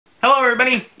Hello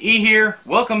everybody, E here.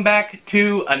 Welcome back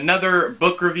to another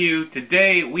book review.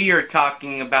 Today we are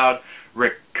talking about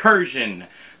Recursion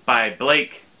by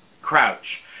Blake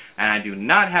Crouch. And I do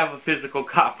not have a physical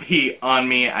copy on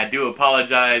me. I do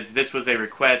apologize. This was a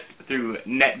request through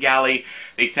NetGalley.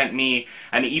 They sent me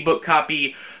an ebook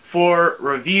copy for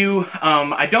review.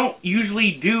 I don't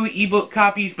usually do ebook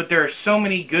copies, but there are so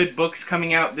many good books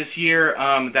coming out this year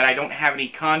that I don't have any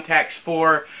contacts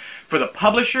for the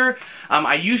publisher.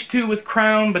 I used to with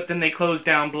Crown, but then they closed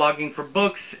down blogging for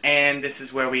books, and this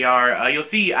is where we are. You'll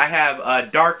see I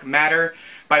have Dark Matter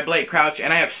by Blake Crouch,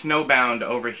 and I have Snowbound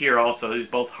over here also. These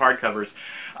both hardcovers.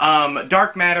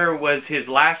 Dark Matter was his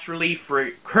last release.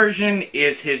 Recursion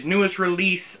is his newest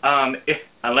release.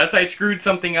 Unless I screwed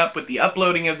something up with the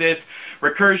uploading of this,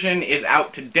 Recursion is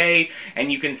out today,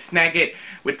 and you can snag it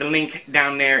with the link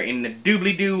down there in the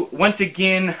doobly-doo. Once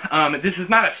again, this is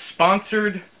not a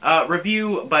sponsored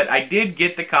review, but I did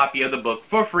get the copy of the book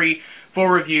for free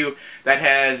for review. That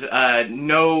has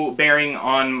no bearing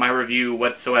on my review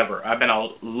whatsoever. I've been a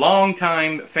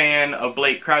long-time fan of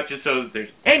Blake Crouch's, so if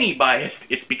there's any bias,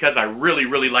 it's because I really,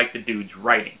 really like the dude's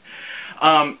writing.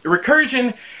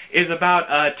 Recursion is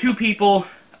about two people.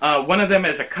 One of them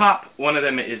is a cop, one of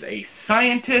them is a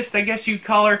scientist, I guess you'd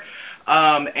call her,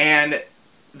 and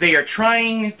they are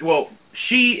trying, well,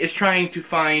 she is trying to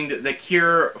find the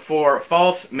cure for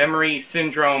false memory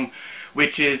syndrome,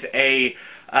 which is a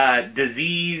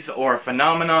disease or a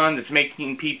phenomenon that's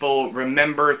making people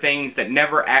remember things that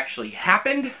never actually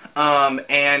happened,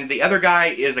 and the other guy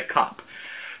is a cop.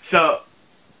 So,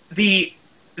 the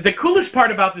coolest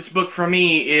part about this book for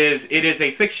me is it is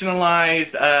a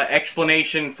fictionalized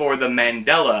explanation for the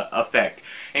Mandela effect.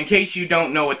 In case you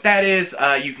don't know what that is,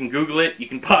 you can Google it. You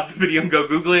can pause the video and go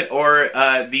Google it, or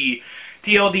the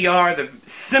TLDR, the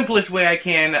simplest way I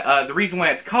can. The reason why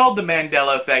it's called the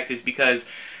Mandela effect is because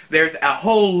there's a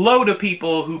whole load of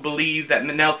people who believe that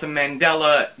Nelson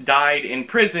Mandela died in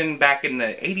prison back in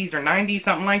the 80s or 90s,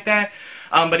 something like that.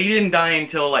 But he didn't die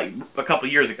until like a couple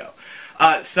years ago.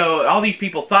 So all these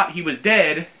people thought he was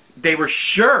dead. They were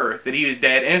sure that he was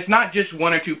dead, and it's not just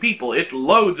one or two people. It's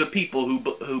loads of people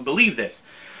who believe this.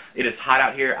 It is hot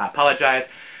out here. I apologize.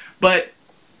 But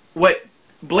what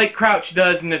Blake Crouch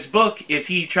does in this book is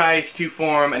he tries to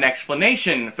form an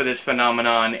explanation for this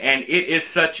phenomenon, and it is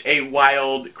such a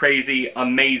wild, crazy,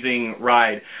 amazing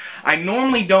ride. I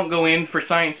normally don't go in for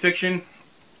science fiction,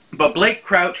 but Blake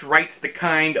Crouch writes the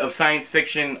kind of science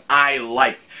fiction I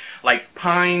like. Like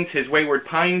Pines, his Wayward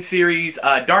Pines series.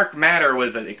 Dark Matter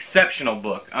was an exceptional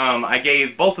book. I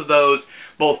gave both of those,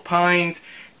 both Pines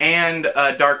and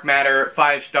Dark Matter,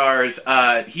 5 stars.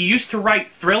 He used to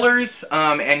write thrillers,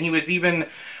 and he was even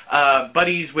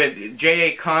buddies with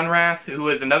J.A. Conrath, who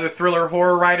was another thriller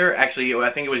horror writer. Actually, I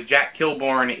think it was Jack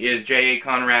Kilborn is J.A.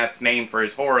 Conrath's name for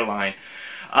his horror line.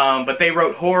 But they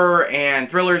wrote horror and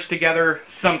thrillers together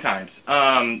sometimes,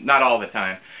 not all the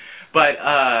time.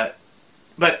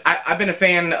 But I've been a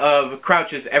fan of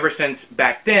Crouch's ever since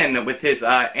back then with his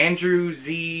Andrew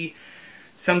Z.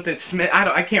 something Smith.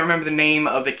 I can't remember the name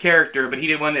of the character, but he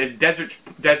did one that is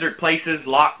Desert Places,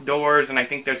 Locked Doors, and I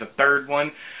think there's a third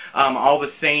one. All the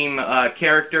same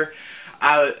character.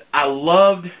 I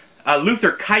loved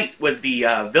Luther Kite was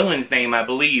the villain's name, I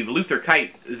believe. Luther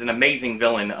Kite is an amazing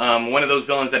villain. One of those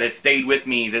villains that has stayed with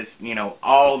me this,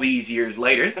 all these years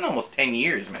later. It's been almost 10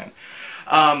 years, man.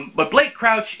 But Blake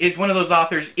Crouch is one of those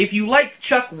authors. If you like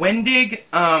Chuck Wendig,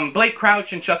 Blake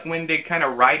Crouch and Chuck Wendig kind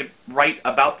of write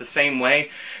about the same way.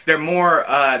 They're more,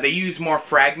 they use more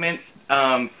fragment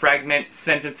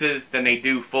sentences than they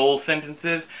do full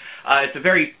sentences. It's a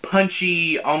very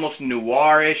punchy, almost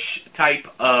noirish type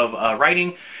of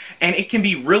writing, and it can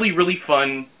be really, really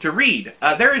fun to read.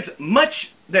 There's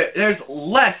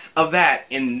less of that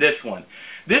in this one.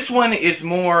 This one is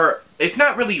more, it's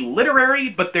not really literary,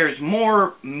 but there's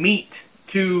more meat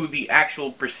to the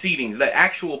actual proceedings, the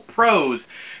actual prose.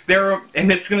 And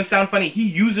this is going to sound funny, he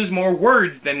uses more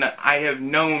words than I have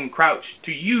known Crouch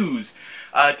to use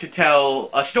to tell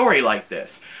a story like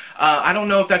this. I don't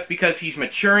know if that's because he's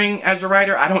maturing as a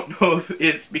writer. I don't know if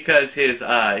it's because his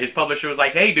publisher was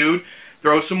like, hey dude,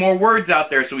 throw some more words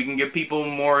out there so we can give people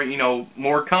more,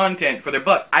 more content for their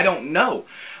buck. I don't know.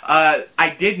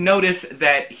 I did notice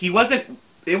that it wasn't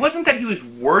that he was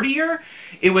wordier,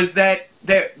 it was that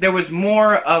there was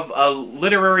more of a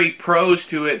literary prose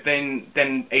to it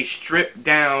than a stripped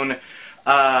down,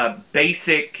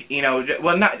 basic,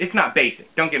 well, it's not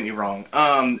basic, don't get me wrong.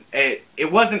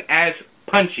 It wasn't as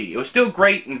punchy. It was still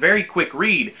great and very quick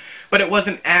read, but it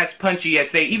wasn't as punchy as,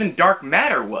 say, even Dark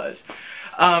Matter was.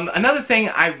 Another thing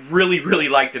I really, really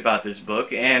liked about this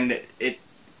book, and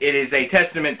it is a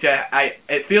testament to,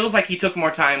 it feels like he took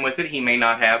more time with it. He may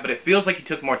not have, but it feels like he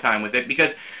took more time with it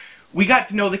because we got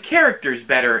to know the characters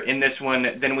better in this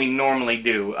one than we normally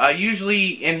do. Usually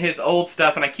in his old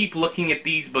stuff, and I keep looking at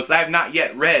these books, I have not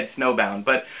yet read Snowbound,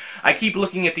 but I keep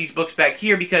looking at these books back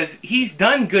here because he's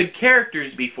done good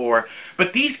characters before,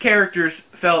 but these characters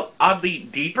felt oddly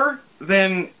deeper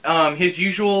than his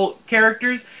usual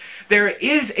characters. There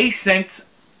is a sense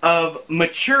of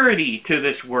maturity to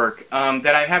this work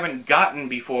that I haven't gotten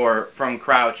before from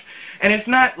Crouch. And it's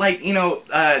not like, you know,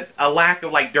 a lack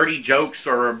of like dirty jokes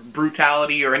or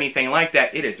brutality or anything like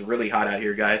that. It is really hot out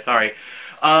here, guys. Sorry.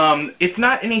 It's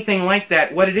not anything like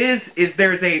that. What it is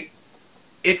there's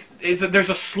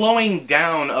a slowing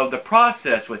down of the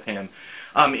process with him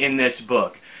in this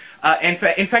book. In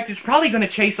fact, it's probably going to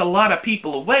chase a lot of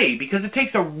people away because it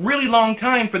takes a really long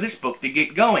time for this book to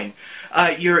get going.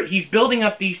 He's building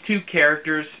up these two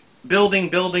characters,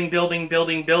 building,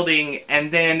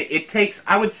 and then it takes,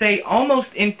 I would say,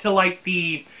 almost into like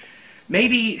the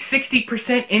maybe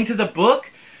 60% into the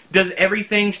book does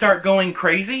everything start going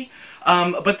crazy.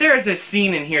 But there is a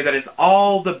scene in here that is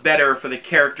all the better for the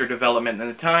character development and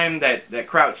the time that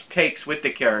Crouch takes with the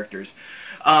characters.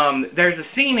 There's a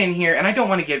scene in here, and I don't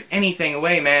want to give anything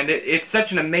away, man. It's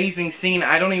such an amazing scene.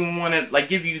 I don't even want to like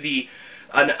give you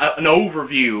an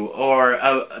overview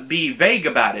or be vague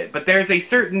about it. But there's a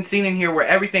certain scene in here where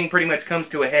everything pretty much comes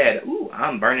to a head. Ooh,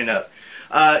 I'm burning up.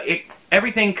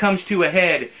 Everything comes to a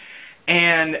head,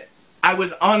 and I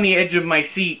was on the edge of my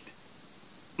seat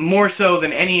more so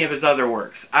than any of his other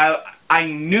works. I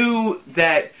knew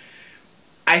that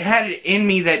I had it in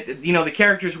me that, you know, the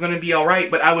characters were going to be alright,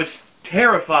 but I was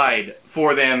terrified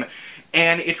for them,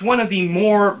 and it's one of the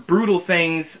more brutal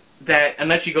things that,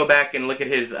 unless you go back and look at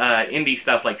his indie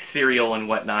stuff like Serial and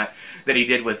whatnot that he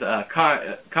did with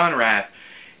Conrad,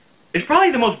 it's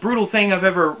probably the most brutal thing I've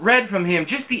ever read from him.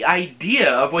 Just the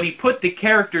idea of what he put the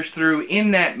characters through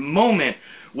in that moment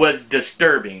was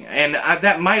disturbing, and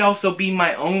that might also be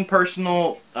my own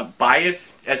personal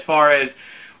bias as far as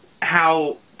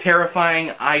how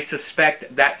terrifying I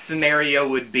suspect that scenario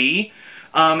would be.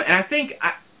 And I think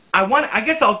I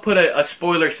guess I'll put a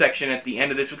spoiler section at the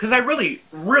end of this because I really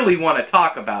want to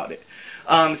talk about it.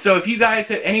 So if you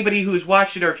guys, anybody who's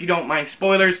watched it, or if you don't mind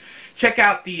spoilers, check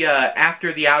out the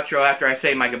after the outro, after I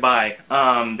say my goodbye.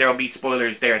 There'll be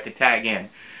spoilers there at the tag end.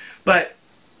 But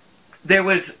there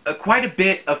was quite a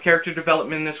bit of character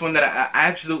development in this one that I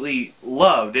absolutely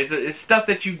loved. It's stuff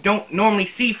that you don't normally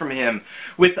see from him.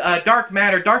 With Dark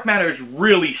Matter, Dark Matter is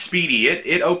really speedy.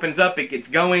 It opens up, it gets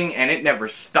going, and it never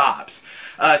stops.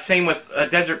 Same with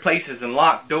Desert Places and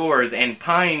Locked Doors and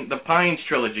the Pines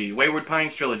trilogy, Wayward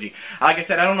Pines trilogy. Like I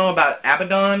said, I don't know about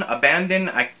Abandon,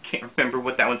 I can't remember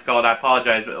what that one's called, I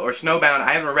apologize, or Snowbound,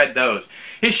 I haven't read those.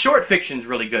 His short fiction's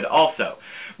really good also.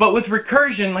 But with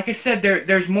Recursion, like I said,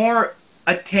 there's more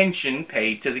attention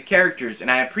paid to the characters,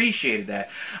 and I appreciated that.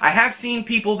 I have seen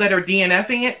people that are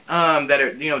DNFing it, that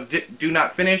are, you know, did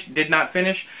not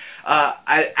finish.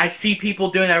 I see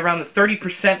people doing it around the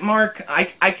 30% mark.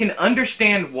 I can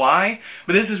understand why,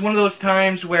 but this is one of those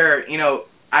times where, you know,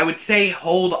 I would say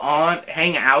hold on,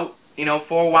 hang out, you know,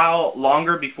 for a while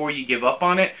longer before you give up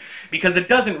on it, because it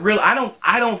doesn't really,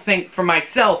 I don't think, for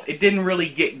myself, it didn't really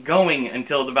get going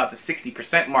until about the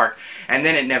 60% mark, and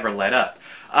then it never let up.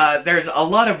 There's a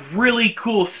lot of really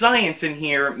cool science in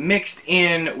here mixed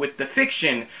in with the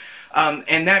fiction,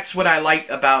 and that's what I like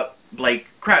about Blake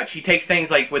Crouch. He takes things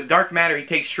like, with Dark Matter, he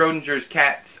takes Schrodinger's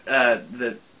cat's,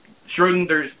 the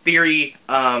Schrodinger's theory,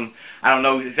 I don't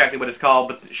know exactly what it's called,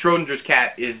 but Schrodinger's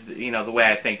cat is, you know, the way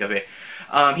I think of it.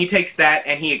 He takes that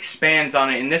and he expands on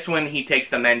it. In this one, he takes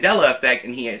the Mandela effect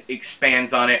and he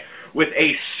expands on it with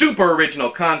a super original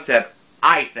concept,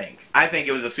 I think. I think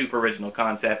it was a super original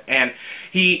concept. And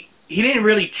he didn't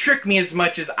really trick me as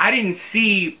much as I didn't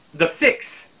see the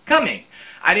fix coming.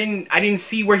 I didn't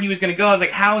see where he was going to go. I was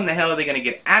like, how in the hell are they going to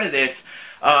get out of this?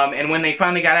 And when they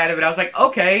finally got out of it, I was like,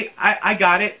 okay, I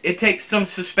got it. It takes some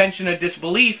suspension of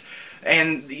disbelief.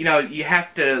 And, you know, you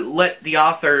have to let the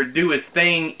author do his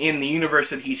thing in the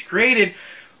universe that he's created.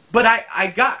 But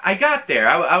I got there.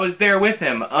 I was there with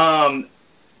him.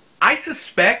 I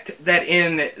suspect that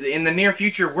in the near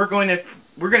future we're going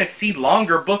to see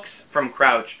longer books from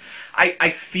Crouch.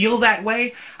 I feel that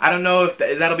way. I don't know if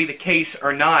that'll be the case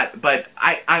or not, but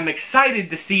I'm excited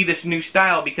to see this new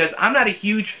style because I'm not a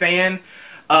huge fan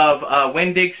of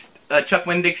Chuck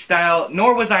Wendig's style,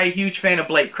 nor was I a huge fan of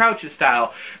Blake Crouch's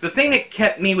style. The thing that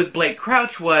kept me with Blake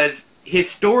Crouch was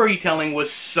his storytelling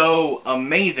was so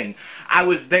amazing. I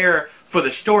was there for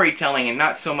the storytelling and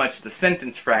not so much the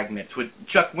sentence fragments. With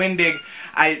Chuck Wendig,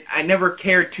 I never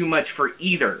cared too much for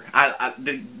either. I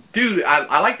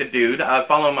like the dude. I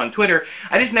follow him on Twitter.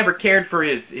 I just never cared for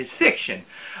his fiction.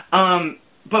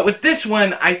 But with this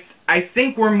one, I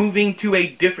think we're moving to a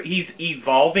different... He's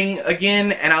evolving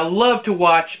again, and I love to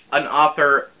watch an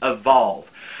author evolve.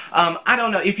 I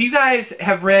don't know, if you guys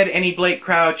have read any Blake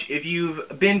Crouch, if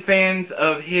you've been fans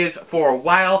of his for a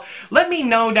while, let me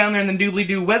know down there in the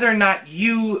doobly-doo whether or not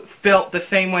you felt the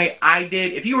same way I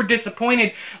did. If you were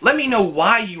disappointed, let me know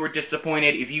why you were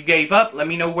disappointed. If you gave up, let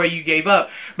me know where you gave up.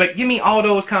 But give me all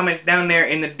those comments down there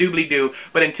in the doobly-doo.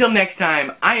 But until next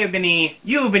time, I have been E,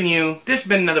 you have been you, this has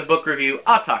been another book review.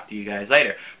 I'll talk to you guys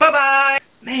later. Bye-bye!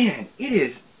 Man, it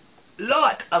is a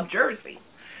lot of Jersey.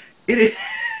 It is...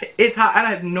 It's hot.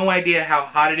 I have no idea how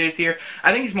hot it is here.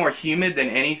 I think it's more humid than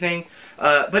anything.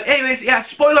 But anyways, yeah,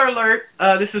 spoiler alert.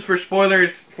 This is for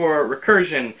spoilers for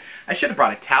Recursion. I should have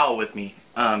brought a towel with me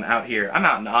out here. I'm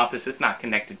out in the office. It's not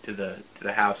connected to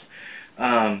the house.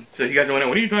 So you guys want to know,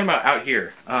 what are you talking about out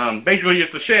here? Basically,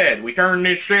 it's a shed. We turned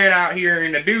this shed out here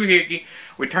in the doohickey.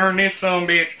 We turned this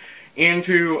sumbitch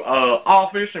into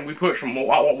office, and we put some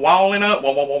walling up,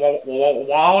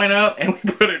 and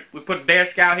we put a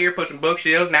desk out here, put some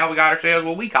bookshelves. Now we got ourselves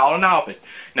what we call an office.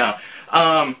 No,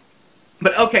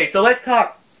 but okay, so let's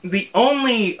talk. The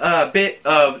only bit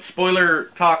of spoiler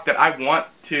talk that I want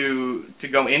to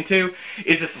go into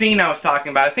is a scene I was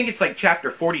talking about. I think it's like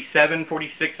chapter 47,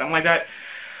 46, something like that.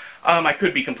 I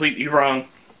could be completely wrong,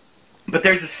 but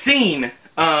there's a scene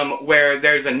where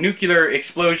there's a nuclear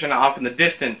explosion off in the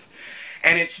distance,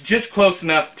 and it's just close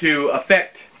enough to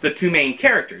affect the two main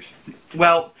characters.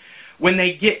 Well, when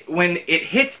it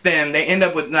hits them, they end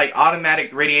up with like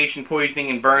automatic radiation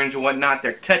poisoning and burns and whatnot.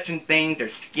 They're touching things, their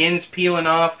skin's peeling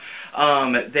off.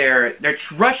 They're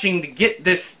rushing to get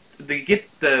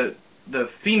the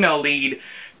female lead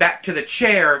back to the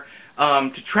chair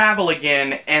to travel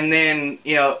again, and then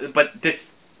but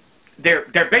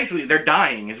they're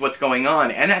dying is what's going on.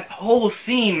 And that whole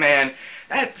scene, man,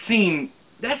 that scene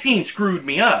screwed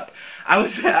me up. I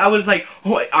was like,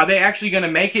 are they actually going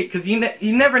to make it? Because you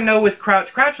never know with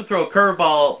Crouch. Crouch will throw a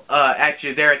curveball at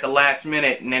you there at the last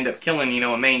minute and end up killing,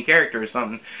 a main character or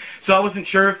something. So I wasn't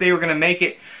sure if they were going to make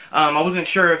it. I wasn't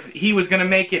sure if he was going to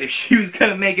make it, if she was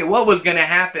going to make it, what was going to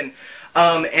happen.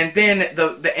 And then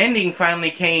the ending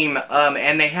finally came,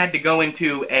 and they had to go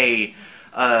into they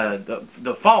had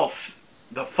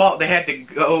to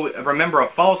go remember a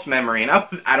false memory, and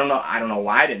I don't know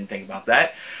why I didn't think about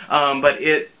that, but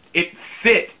it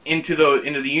fit into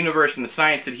the universe and the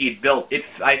science that he had built.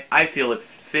 I feel it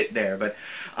fit there, but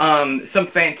some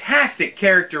fantastic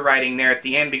character writing there at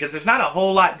the end, because there's not a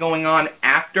whole lot going on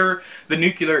after the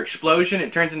nuclear explosion.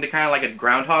 It turns into kind of like a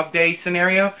Groundhog Day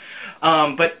scenario,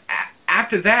 but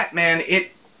after that, man,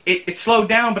 it slowed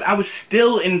down, but I was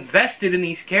still invested in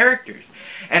these characters.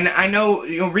 And I know,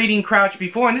 reading Crouch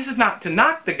before, and this is not to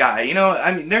knock the guy,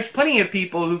 I mean, there's plenty of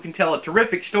people who can tell a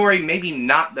terrific story, maybe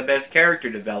not the best character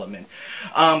development.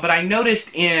 But I noticed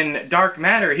in Dark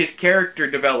Matter, his character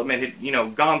development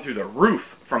had, gone through the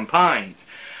roof from Pines.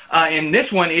 In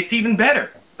this one, it's even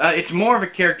better. It's more of a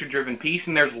character-driven piece,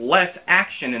 and there's less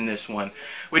action in this one,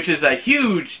 which is a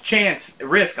huge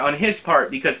risk on his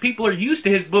part, because people are used to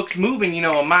his books moving,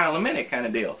 a mile a minute kind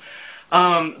of deal.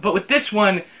 But with this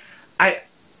one,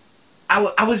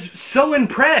 I was so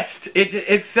impressed.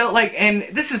 It felt like, and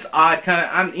this is odd, kind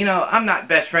of. I'm not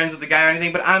best friends with the guy or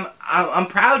anything, but I'm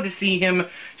proud to see him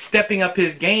stepping up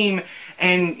his game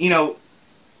and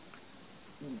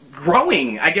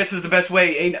growing, I guess is the best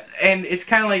way. And it's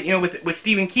kind of like, with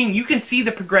Stephen King, you can see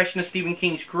the progression of Stephen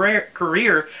King's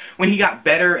career when he got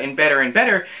better and better and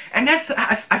better. And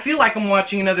I feel like I'm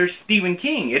watching another Stephen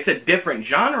King. It's a different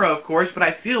genre, of course, but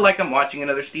I feel like I'm watching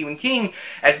another Stephen King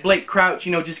as Blake Crouch,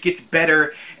 just gets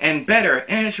better and better.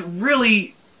 And it's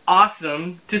really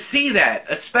awesome to see that,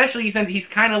 especially since he's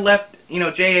kind of left,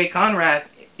 J.A. Conrath.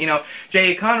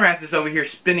 J.A. Conrath is over here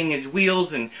spinning his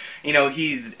wheels, and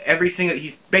he's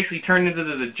basically turned into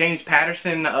the James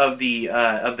Patterson of the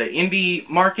indie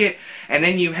market. And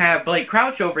then you have Blake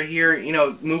Crouch over here,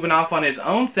 moving off on his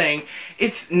own thing.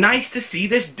 It's nice to see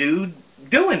this dude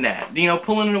doing that,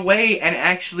 pulling it away and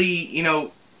actually,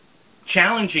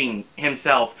 challenging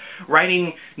himself,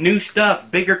 writing new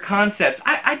stuff, bigger concepts.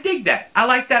 I dig that. I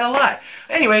like that a lot.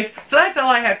 Anyways, so that's all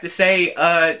I have to say.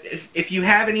 If you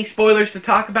have any spoilers to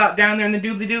talk about down there in the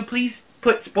doobly-doo, please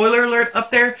put spoiler alert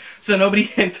up there so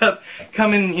nobody ends up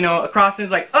coming, across and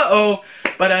is like, uh-oh.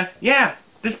 But, yeah,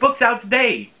 this book's out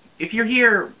today. If you're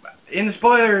here in the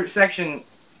spoiler section,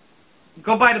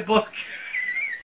 go buy the book.